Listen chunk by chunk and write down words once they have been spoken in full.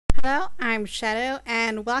Hello, I'm Shadow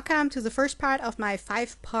and welcome to the first part of my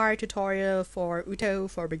 5-part tutorial for UTAU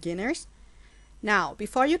for beginners. Now,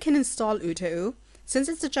 before you can install UTAU, since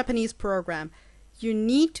it's a Japanese program, you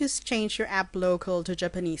need to change your app local to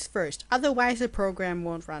Japanese first, otherwise the program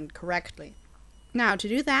won't run correctly. Now, to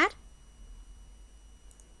do that,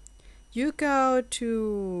 you go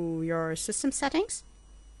to your system settings.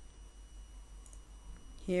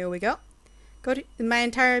 Here we go. My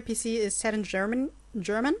entire PC is set in German,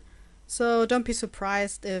 so don't be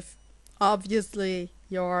surprised if obviously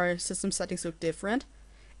your system settings look different.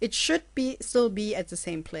 It should still be at the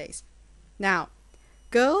same place. Now,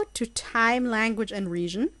 go to Time, Language and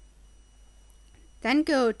Region, then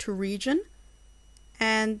go to Region,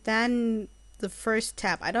 and then the first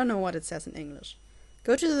tab. I don't know what it says in English.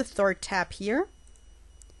 Go to the third tab here,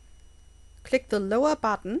 click the lower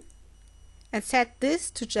button, and set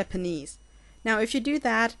this to Japanese. Now, if you do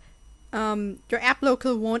that, your app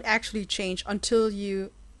local won't actually change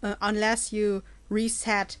unless you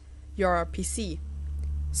reset your PC.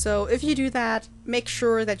 So if you do that, make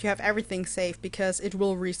sure that you have everything saved because it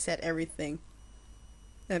will reset everything.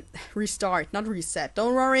 Restart, not reset.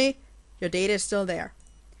 Don't worry, your data is still there.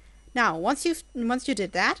 Now, once you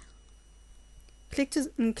did that, click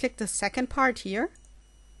the second part here.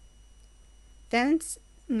 Then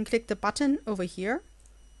click the button over here.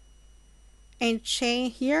 And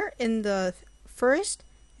change here in the first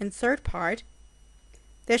and third part,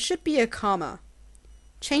 there should be a comma.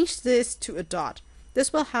 Change this to a dot.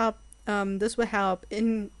 This will help.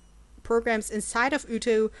 In programs inside of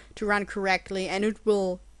UTAU to run correctly, and it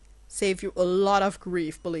will save you a lot of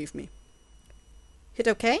grief. Believe me. Hit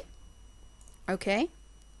OK. OK.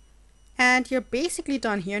 And you're basically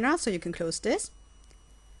done here now, so you can close this.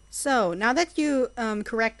 So now that you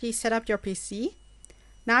correctly set up your PC.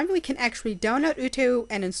 Now we can actually download UTAU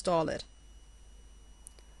and install it.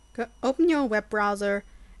 Open your web browser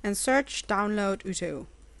and search download UTAU.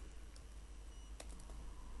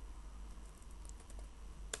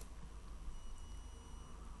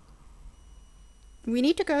 We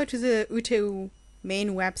need to go to the UTAU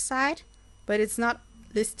main website, but it's not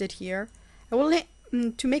listed here.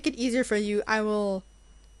 To make it easier for you, I will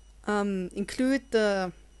include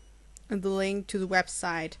the link to the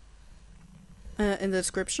website in the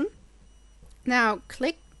description. Now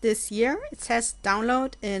click this here. It says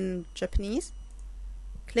download in Japanese.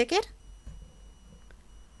 Click it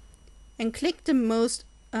and click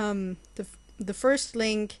the first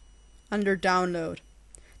link under download.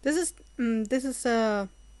 This is a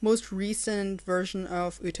most recent version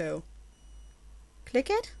of UTAU. Click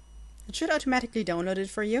it. It should automatically download it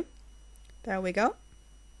for you. There we go.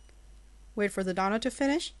 Wait for the download to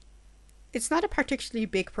finish. It's not a particularly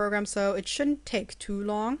big program, so it shouldn't take too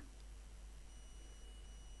long.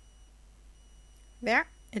 There,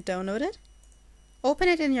 it downloaded. Open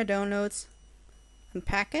it in your downloads.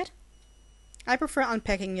 Unpack it. I prefer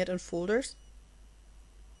unpacking it in folders.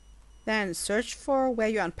 Then search for where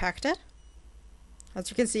you unpacked it. As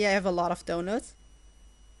you can see, I have a lot of downloads.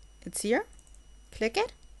 It's here. Click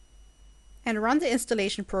it. And run the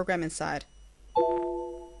installation program inside.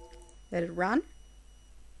 Let it run.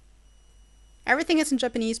 Everything is in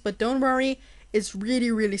Japanese, but don't worry, it's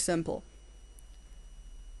really simple.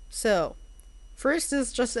 So, first this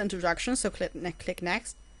is just the introduction, so click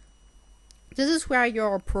next. This is where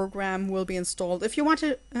your program will be installed. If you want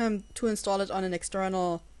to install it on an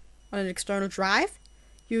external drive,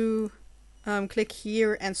 you click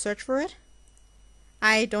here and search for it.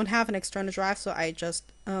 I don't have an external drive, so I just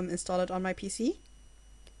install it on my PC.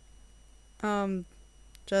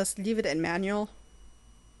 Just leave it in manual.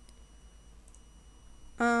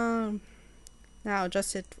 Now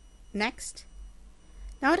just hit next.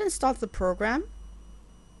 Now it installs the program.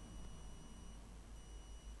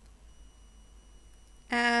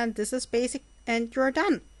 And this is basic, and you're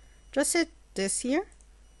done. Just hit this here.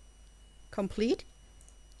 Complete.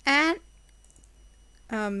 And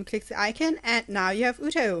click the icon, and now you have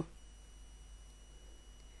UTAU.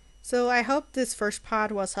 So I hope this first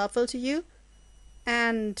part was helpful to you.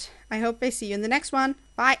 And I hope I see you in the next one.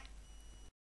 Bye!